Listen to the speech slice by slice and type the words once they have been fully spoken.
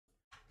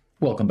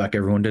Welcome back,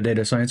 everyone, to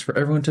Data Science for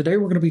Everyone. Today,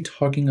 we're going to be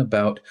talking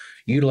about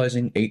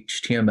utilizing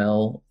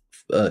HTML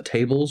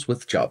tables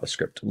with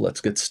JavaScript.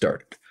 Let's get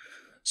started.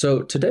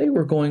 So today,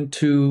 we're going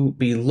to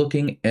be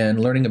looking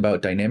and learning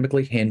about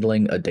dynamically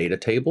handling a data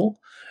table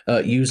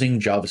using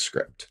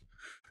JavaScript.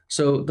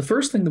 So the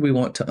first thing that we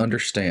want to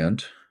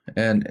understand,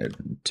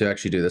 and to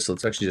actually do this,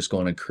 let's actually just go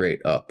on and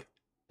create up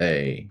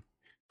a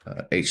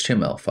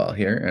HTML file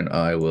here, and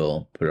I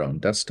will put it on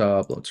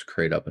desktop. Let's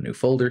create up a new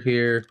folder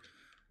here.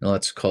 And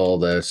let's call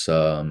this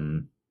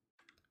HTML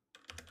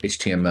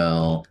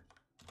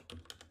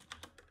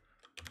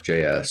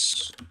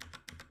JS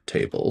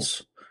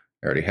tables.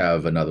 I already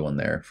have another one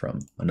there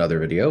from another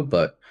video,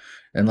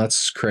 and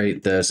let's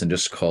create this and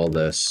just call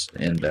this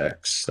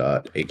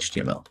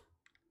index.html.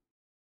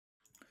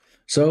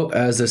 So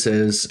as this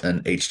is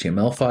an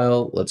HTML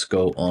file, let's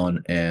go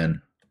on and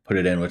put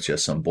it in with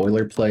just some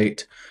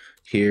boilerplate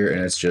here,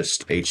 and it's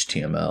just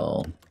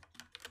HTML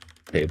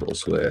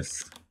tables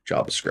with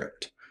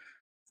JavaScript.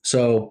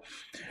 So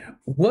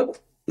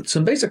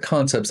some basic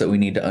concepts that we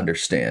need to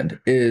understand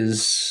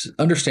is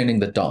understanding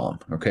the DOM,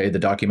 okay, the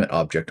document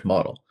object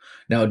model.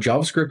 Now,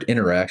 JavaScript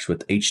interacts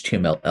with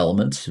HTML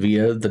elements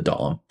via the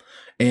DOM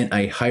and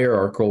a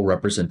hierarchical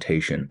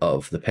representation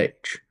of the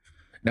page.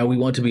 Now, we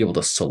want to be able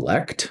to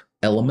select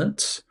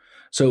elements,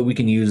 so we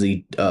can use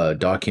the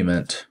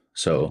document.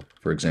 So,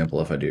 for example,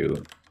 if I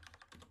do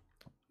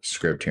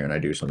script here and I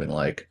do something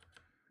like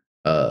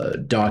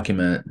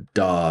document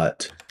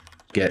dot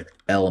get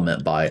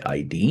element by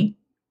ID.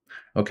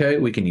 Okay,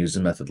 we can use a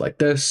method like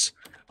this.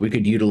 We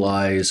could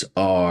utilize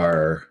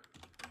our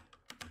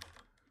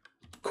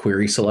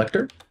query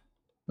selector.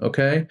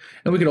 Okay,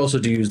 and we could also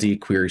use the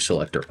query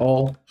selector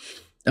all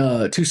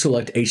to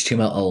select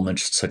HTML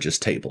elements such as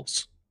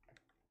tables.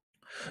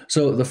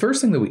 So the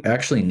first thing that we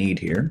actually need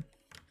here,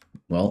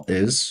 well,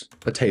 is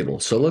a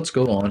table. So let's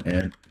go on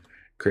and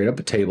create up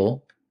a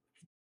table.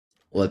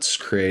 Let's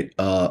create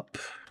up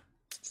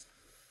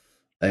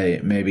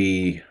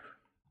maybe,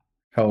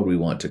 how would we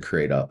want to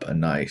create up a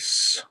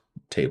nice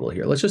table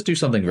here? Let's just do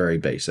something very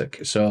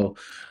basic. So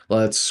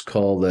let's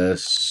call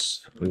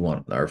this, we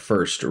want our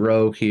first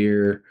row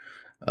here,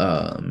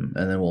 and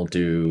then we'll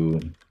do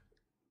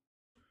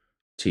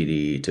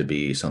TD to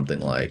be something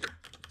like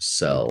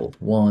cell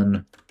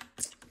 1,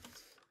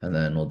 and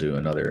then we'll do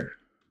another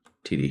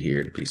TD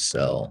here to be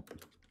cell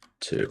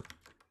 2.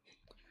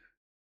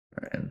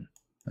 And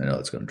I know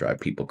it's going to drive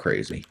people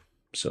crazy,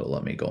 so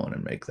let me go on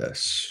and make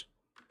this.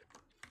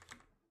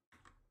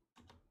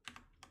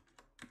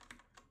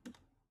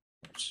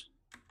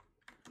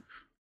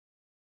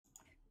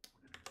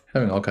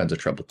 Having all kinds of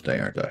trouble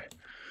today, aren't I?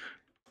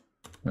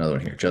 Another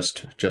one here,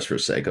 just for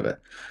sake of it.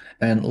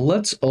 And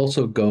let's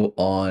also go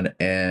on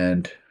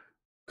and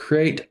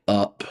create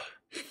up.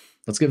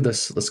 Let's give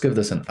this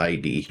an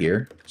ID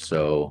here.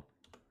 So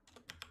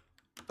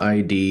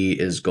ID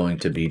is going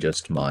to be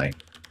just my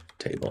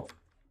table.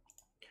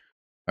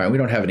 All right, we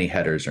don't have any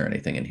headers or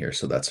anything in here,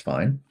 so that's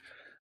fine.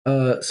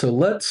 So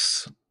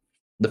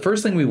the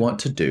first thing we want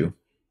to do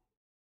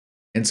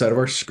inside of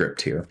our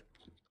script here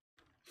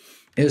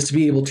is to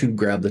be able to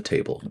grab the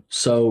table.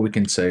 So we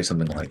can say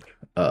something like,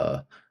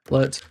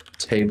 let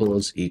table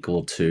is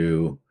equal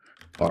to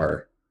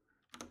our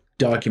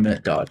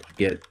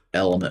document.get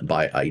element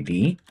by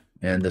ID.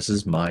 And this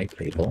is my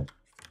table.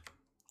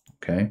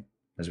 Okay,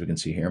 as we can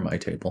see here, my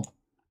table.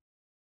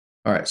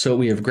 All right, so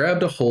we have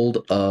grabbed a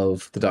hold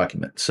of the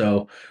document.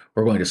 So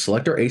we're going to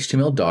select our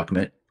HTML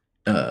document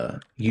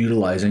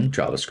utilizing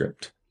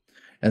JavaScript.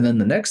 And then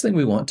the next thing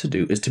we want to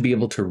do is to be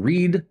able to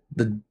read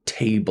the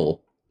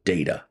table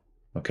data.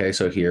 Okay,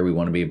 so here we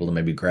want to be able to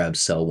maybe grab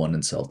cell 1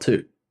 and cell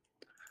 2.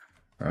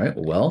 All right,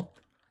 well,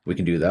 we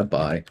can do that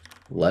by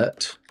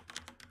let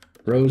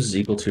rows is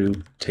equal to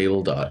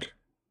table dot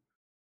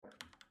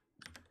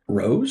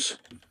rows,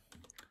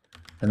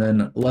 and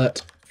then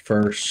let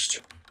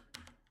first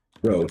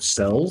row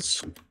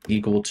cells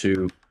equal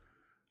to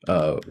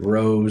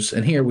rows.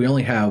 And here we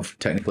only have,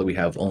 technically we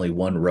have only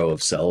one row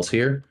of cells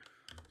here,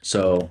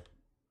 so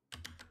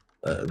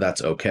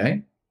that's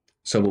okay.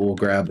 So we'll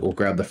grab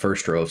the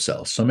first row of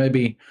cells. So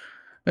maybe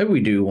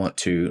we do want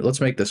to, let's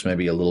make this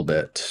maybe a little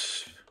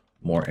bit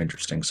more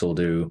interesting. So we'll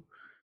do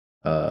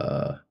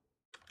let's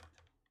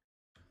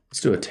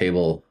do a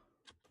table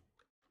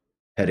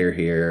header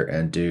here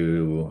and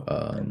do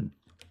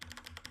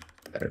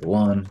header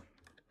 1,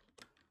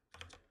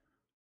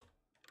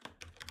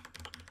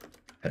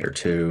 header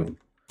 2.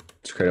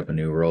 Let's create up a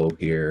new row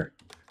here,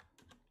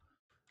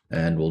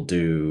 and we'll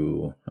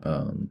do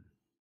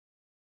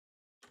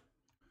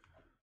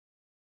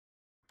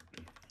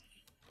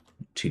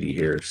TD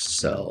here,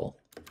 cell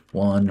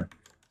 1,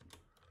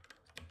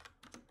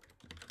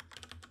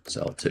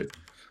 cell 2.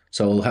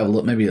 So we'll have a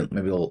little, maybe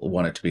we'll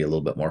want it to be a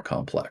little bit more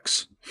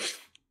complex.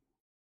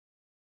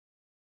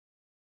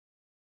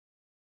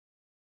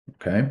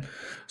 Okay,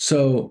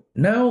 so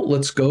now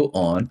let's go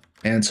on,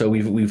 and so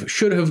we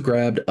should have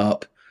grabbed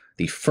up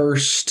the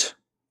first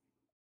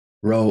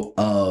row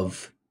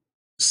of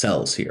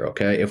cells here.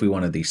 Okay, if we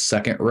wanted the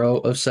second row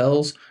of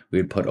cells, we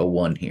would put a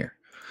 1 here.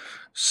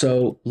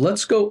 So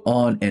let's go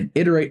on and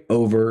iterate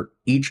over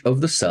each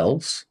of the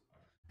cells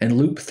and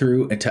loop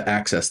through to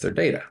access their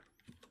data.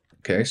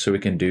 Okay, so we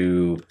can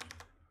do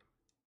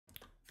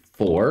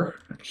for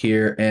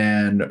here,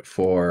 and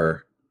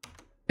for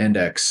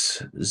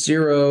index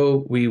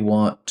 0, we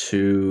want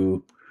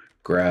to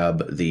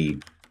grab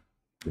the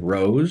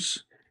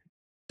rows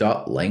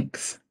dot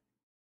length.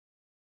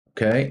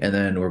 Okay, and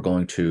then we're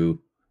going to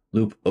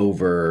loop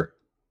over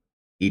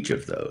each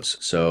of those.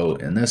 So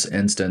in this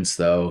instance,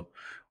 though,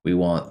 we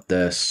want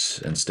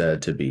this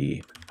instead to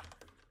be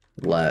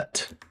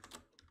let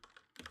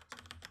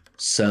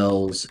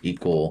cells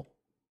equal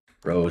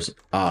rows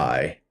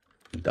I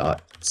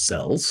dot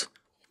cells.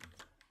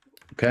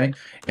 Okay,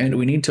 and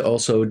we need to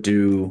also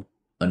do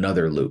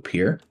another loop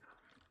here.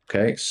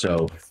 Okay,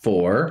 so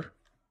for,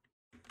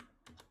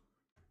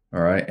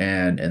 all right,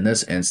 and in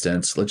this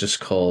instance, let's just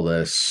call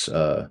this,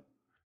 I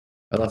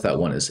left that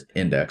one as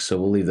index, so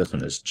we'll leave this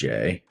one as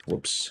J.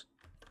 Whoops.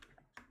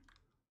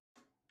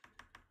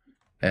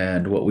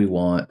 And what we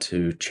want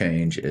to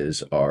change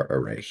is our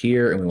array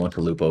here, and we want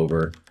to loop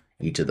over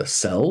each of the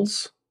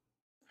cells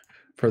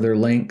for their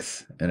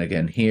length. And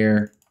again,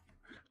 here,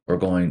 we're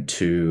going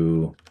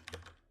to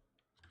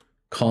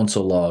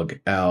console log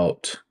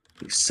out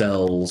the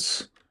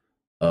cells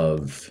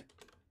of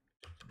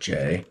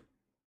J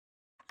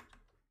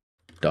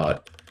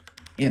dot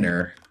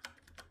inner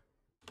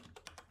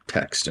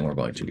text, and we're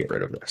going to get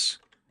rid of this.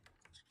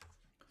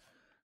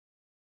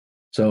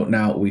 So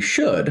now we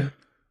should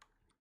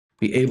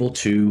be able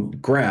to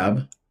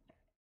grab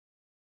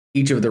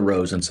each of the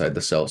rows inside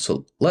the cell.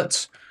 So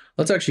let's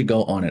actually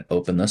go on and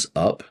open this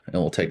up, and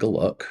we'll take a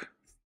look.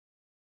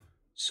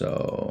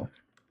 So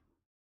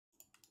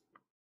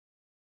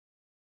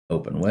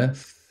open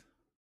with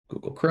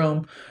Google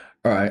Chrome.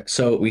 All right,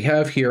 so we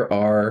have here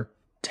our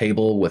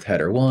table with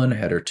header 1,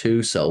 header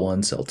 2, cell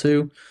 1, cell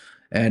 2.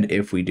 And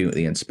if we do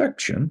the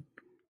inspection,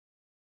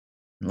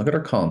 and look at our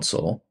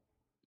console,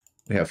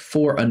 we have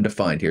 4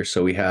 undefined here,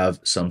 so we have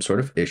some sort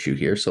of issue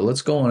here. So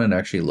let's go on and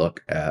actually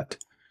look at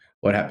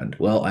what happened.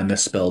 Well, I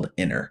misspelled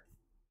inner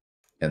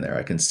in there.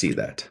 I can see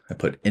that. I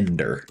put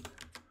inder.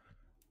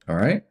 All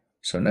right,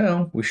 so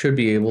now we should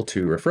be able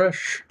to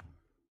refresh.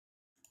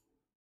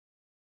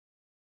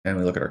 And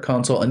we look at our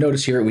console, and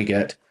notice here we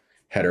get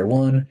header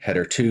 1,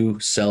 header 2,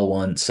 cell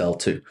 1, cell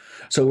 2.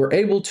 So we're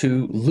able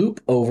to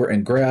loop over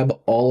and grab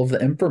all of the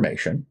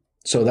information.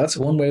 So that's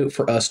one way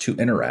for us to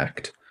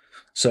interact.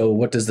 So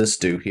what does this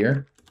do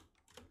here?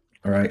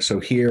 All right, so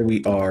here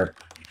we are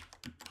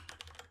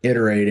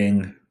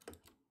iterating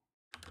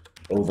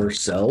over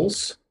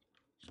cells.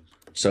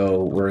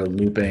 So we're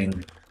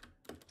looping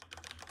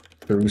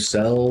through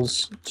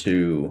cells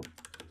to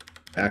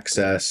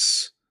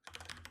access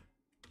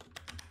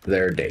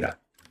their data.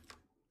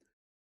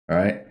 All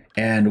right,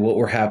 and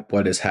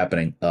what is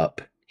happening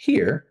up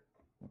here,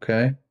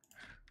 okay,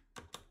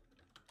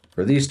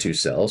 for these two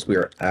cells, we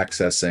are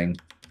accessing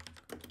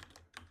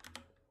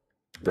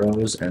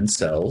rows and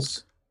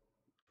cells.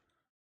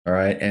 All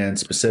right, and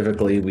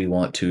specifically we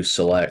want to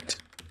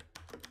select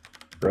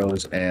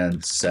rows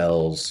and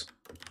cells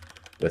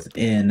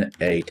within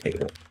a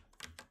table.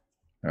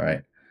 All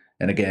right,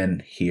 and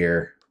again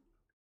here,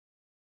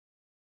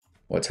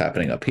 what's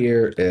happening up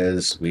here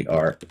is we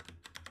are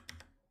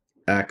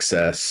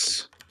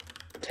access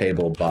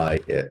table by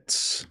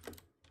its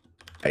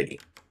ID.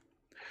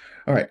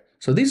 All right,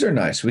 so these are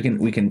nice. We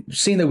can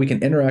see that we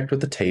can interact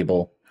with the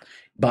table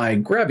by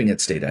grabbing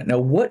its data. Now,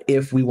 what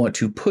if we want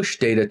to push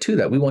data to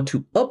that? We want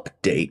to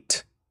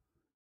update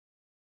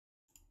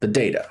the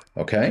data,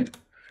 okay?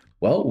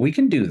 Well, we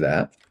can do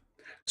that.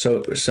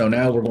 So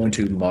now we're going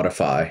to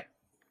modify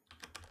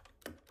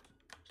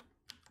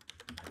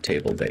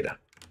table data.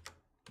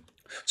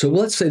 So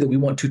let's say that we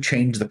want to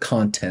change the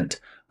content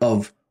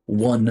of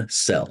one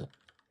cell,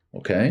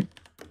 okay?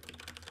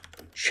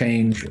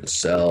 Change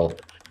cell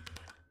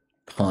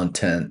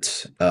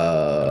content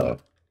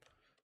of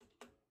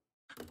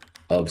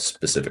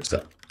specific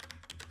cell.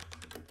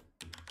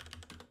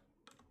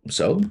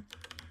 So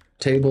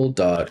table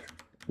dot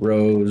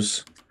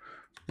rows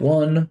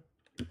 1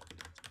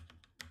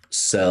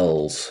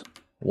 cells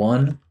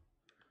 1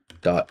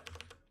 dot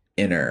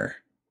inner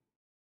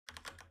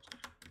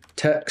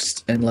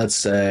text, and let's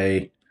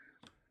say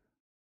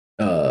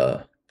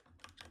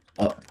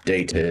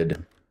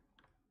updated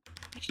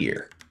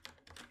here.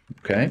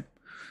 Okay,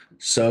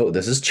 so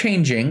this is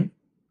changing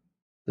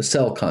the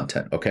cell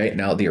content. Okay,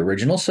 now the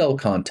original cell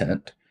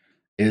content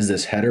is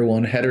this header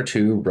 1, header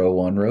 2, row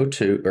 1, row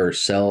 2, or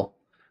cell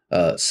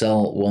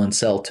 1,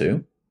 cell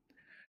 2.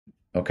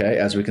 Okay,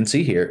 as we can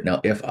see here. Now,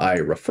 if I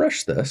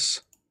refresh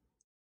this,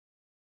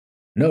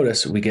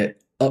 notice we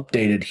get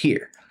updated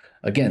here.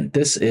 Again,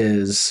 this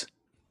is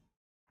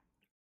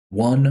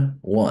 1,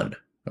 1.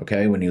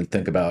 Okay, when you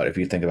think about, if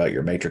you think about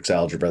your matrix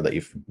algebra that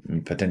you've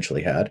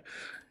potentially had.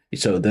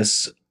 So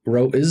this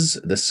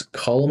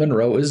column and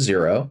row is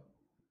 0.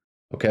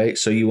 Okay,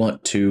 so you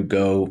want to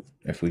go,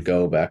 if we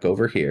go back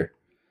over here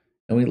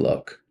and we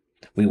look,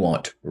 we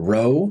want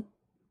row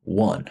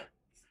 1.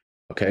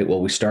 Okay,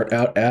 well, we start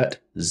out at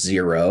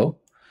 0,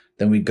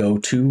 then we go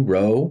to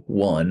row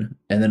 1,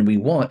 and then we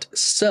want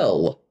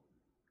cell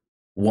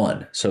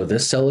 1. So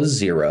this cell is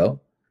 0,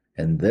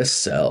 and this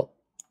cell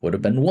would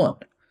have been 1.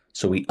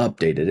 So we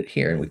updated it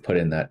here, and we put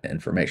in that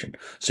information.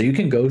 So you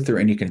can go through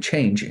and you can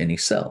change any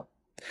cell.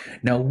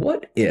 Now,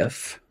 what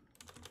if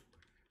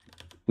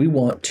we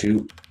want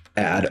to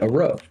add a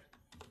row?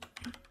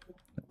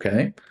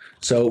 Okay,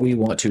 so we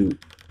want to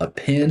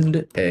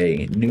append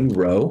a new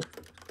row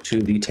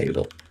to the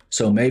table.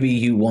 So maybe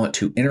you want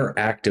to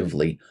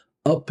interactively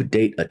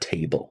update a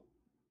table.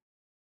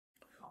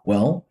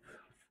 Well,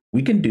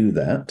 we can do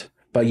that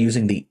by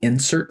using the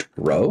insert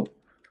row.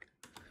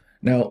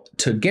 Now,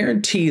 to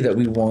guarantee that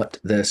we want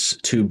this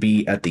to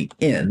be at the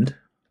end,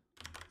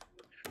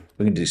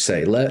 we can just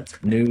say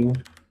let new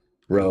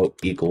row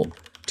equal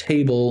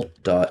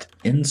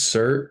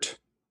table.insert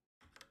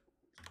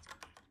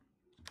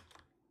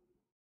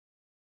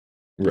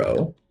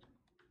row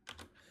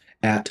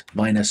at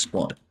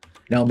 -1.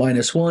 Now,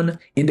 -1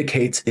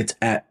 indicates it's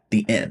at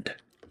the end,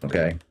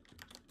 okay?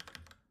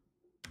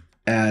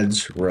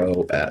 Adds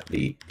row at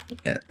the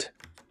end.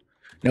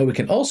 Now, we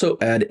can also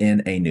add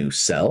in a new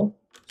cell.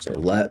 So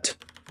let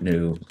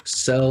new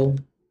cell,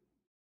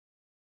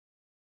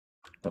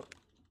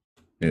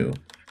 new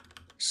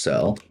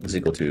cell is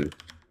equal to,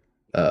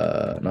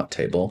 not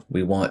table.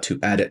 We want to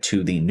add it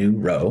to the new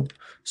row.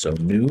 So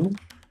new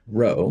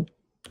row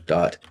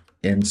dot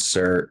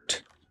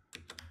insert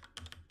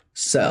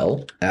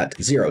cell at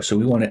 0. So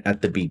we want it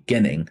at the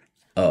beginning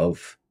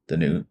of the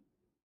new,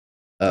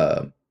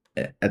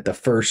 at the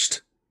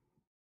first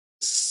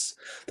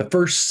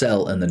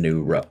cell in the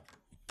new row.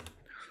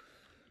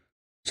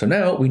 So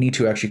now we need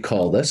to actually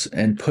call this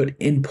and put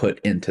input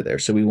into there.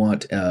 So we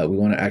want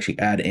to actually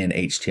add in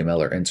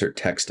HTML or insert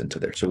text into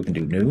there. So we can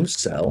do new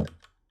cell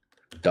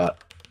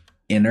dot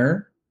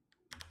inner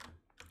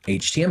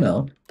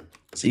HTML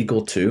is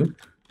equal to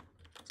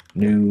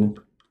new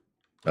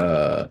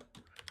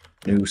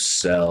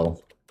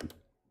cell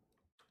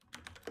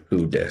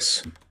who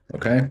dis.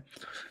 Okay,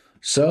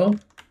 so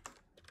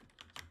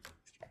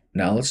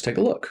now let's take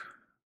a look.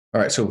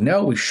 All right, so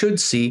now we should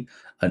see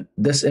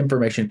this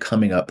information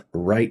coming up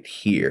right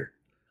here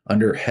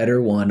under header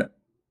 1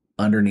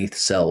 underneath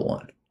cell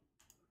 1.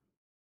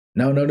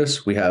 Now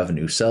notice we have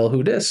new cell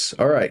who dis.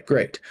 All right,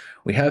 great.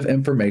 We have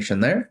information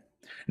there.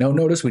 Now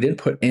notice we didn't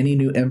put any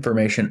new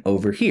information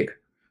over here.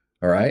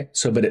 All right,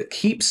 so but it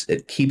keeps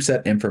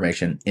that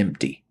information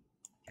empty.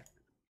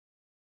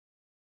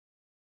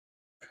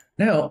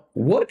 Now,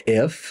 what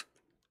if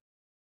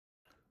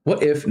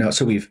now,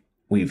 so we've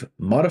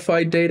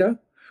modified data,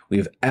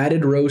 we've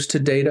added rows to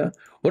data.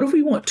 What if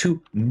we want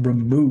to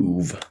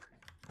remove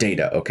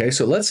data? Okay,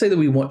 so let's say that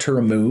we want to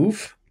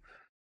remove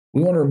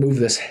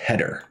this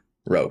header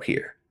row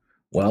here.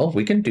 Well,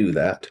 we can do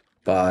that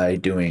by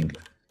doing,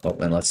 oh,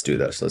 and let's do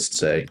this. Let's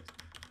say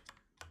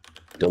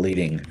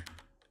deleting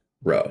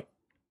row.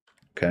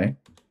 Okay,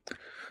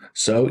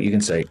 so you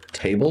can say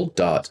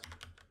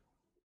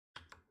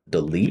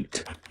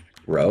table.delete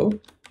row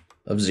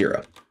of 0.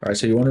 All right,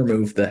 so you want to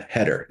remove the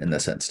header in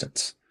this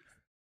instance.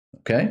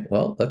 Okay,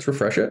 well, let's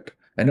refresh it.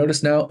 And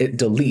notice now it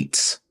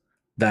deletes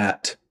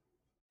that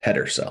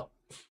header cell.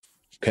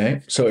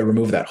 Okay, so it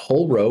removed that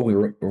whole row.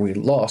 We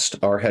lost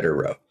our header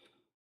row.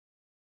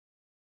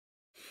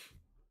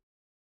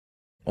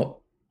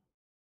 Well,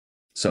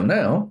 so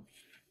now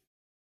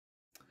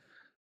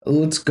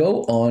let's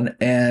go on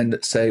and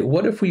say,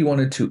 what if we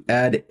wanted to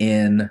add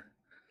in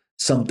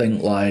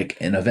something like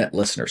an event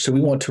listener? So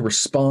we want to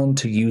respond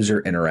to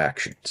user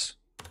interactions.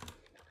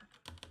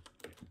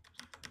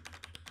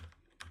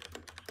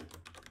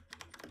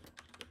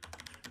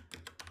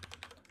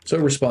 So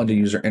respond to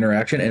user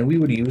interaction, and we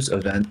would use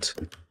event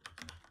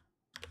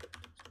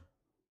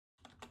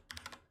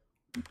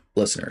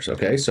listeners.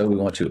 Okay, so we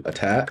want to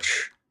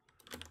attach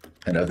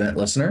an event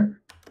listener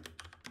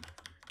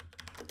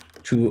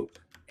to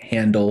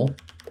handle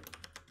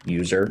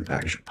user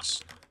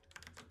actions.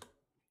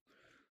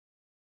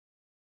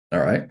 All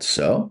right,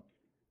 so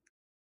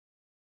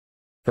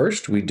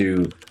first we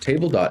do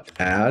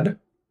table.add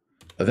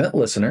event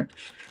listener,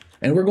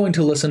 and we're going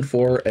to listen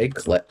for a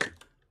click.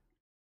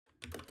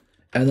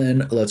 And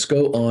then let's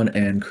go on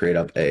and create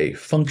up a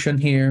function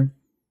here.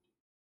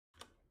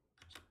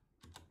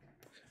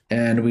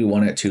 And we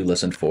want it to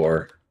listen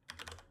for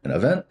an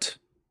event.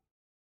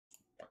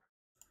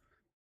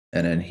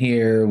 And in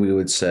here we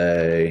would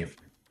say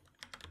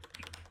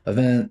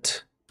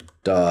event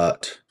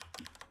dot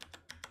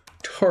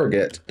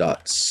target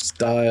dot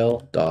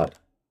style dot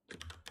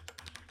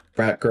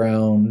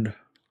background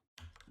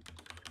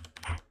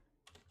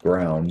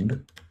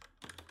ground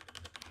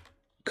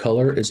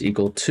color is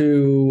equal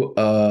to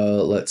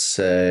let's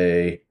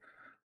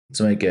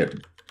make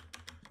it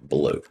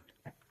blue.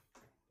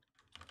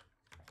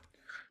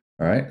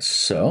 All right,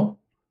 so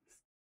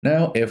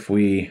now if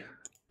we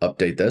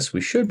update this,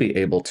 we should be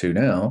able to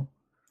now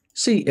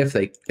see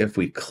if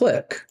we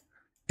click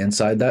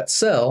inside that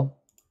cell,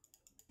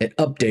 it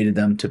updated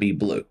them to be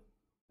blue.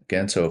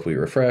 Again, so if we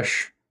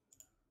refresh,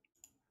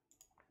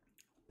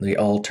 they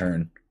all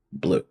turn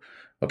blue.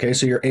 Okay,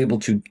 so you're able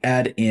to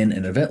add in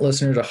an event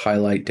listener to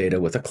highlight data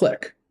with a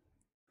click.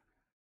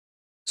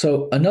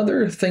 So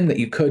another thing that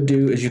you could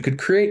do is you could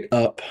create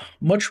up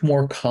much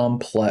more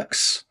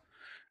complex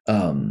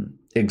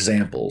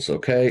examples.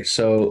 Okay,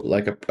 so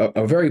like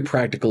a very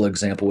practical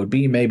example would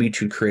be maybe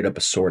to create up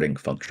a sorting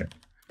function.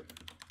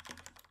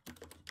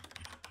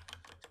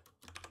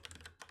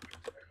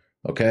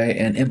 Okay,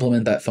 and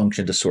implement that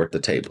function to sort the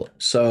table.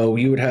 So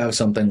you would have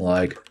something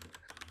like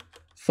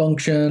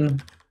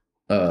function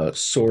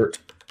sort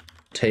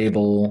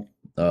table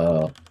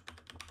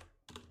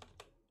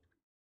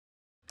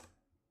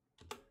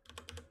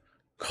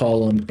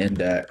column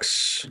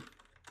index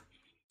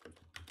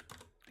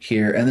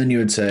here, and then you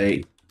would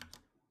say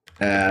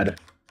add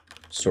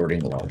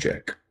sorting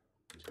logic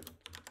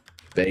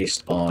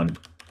based on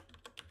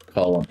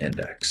column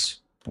index.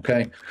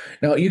 Okay,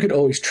 now you could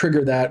always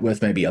trigger that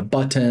with maybe a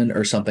button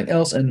or something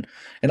else, and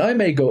I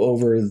may go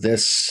over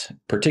this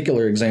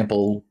particular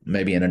example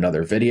maybe in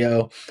another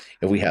video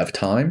if we have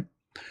time.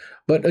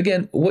 But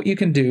again, what you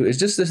can do is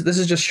just this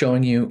is just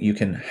showing you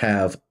can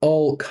have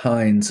all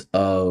kinds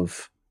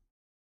of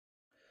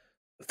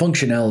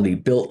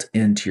functionality built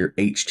into your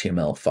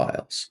HTML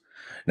files.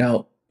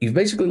 Now, you've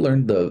basically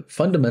learned the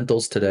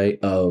fundamentals today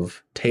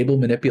of table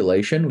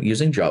manipulation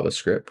using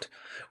JavaScript.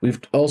 We've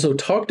also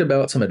talked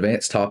about some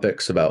advanced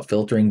topics about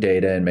filtering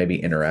data and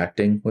maybe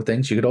interacting with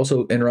things. You could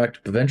also interact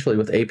eventually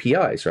with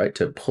APIs, right,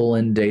 to pull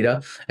in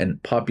data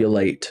and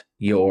populate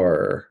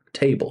your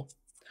table.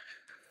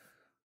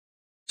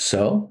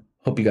 So,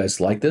 hope you guys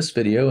like this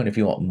video, and if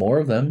you want more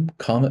of them,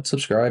 comment,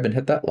 subscribe, and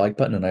hit that like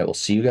button, and I will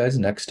see you guys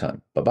next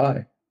time.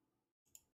 Bye-bye.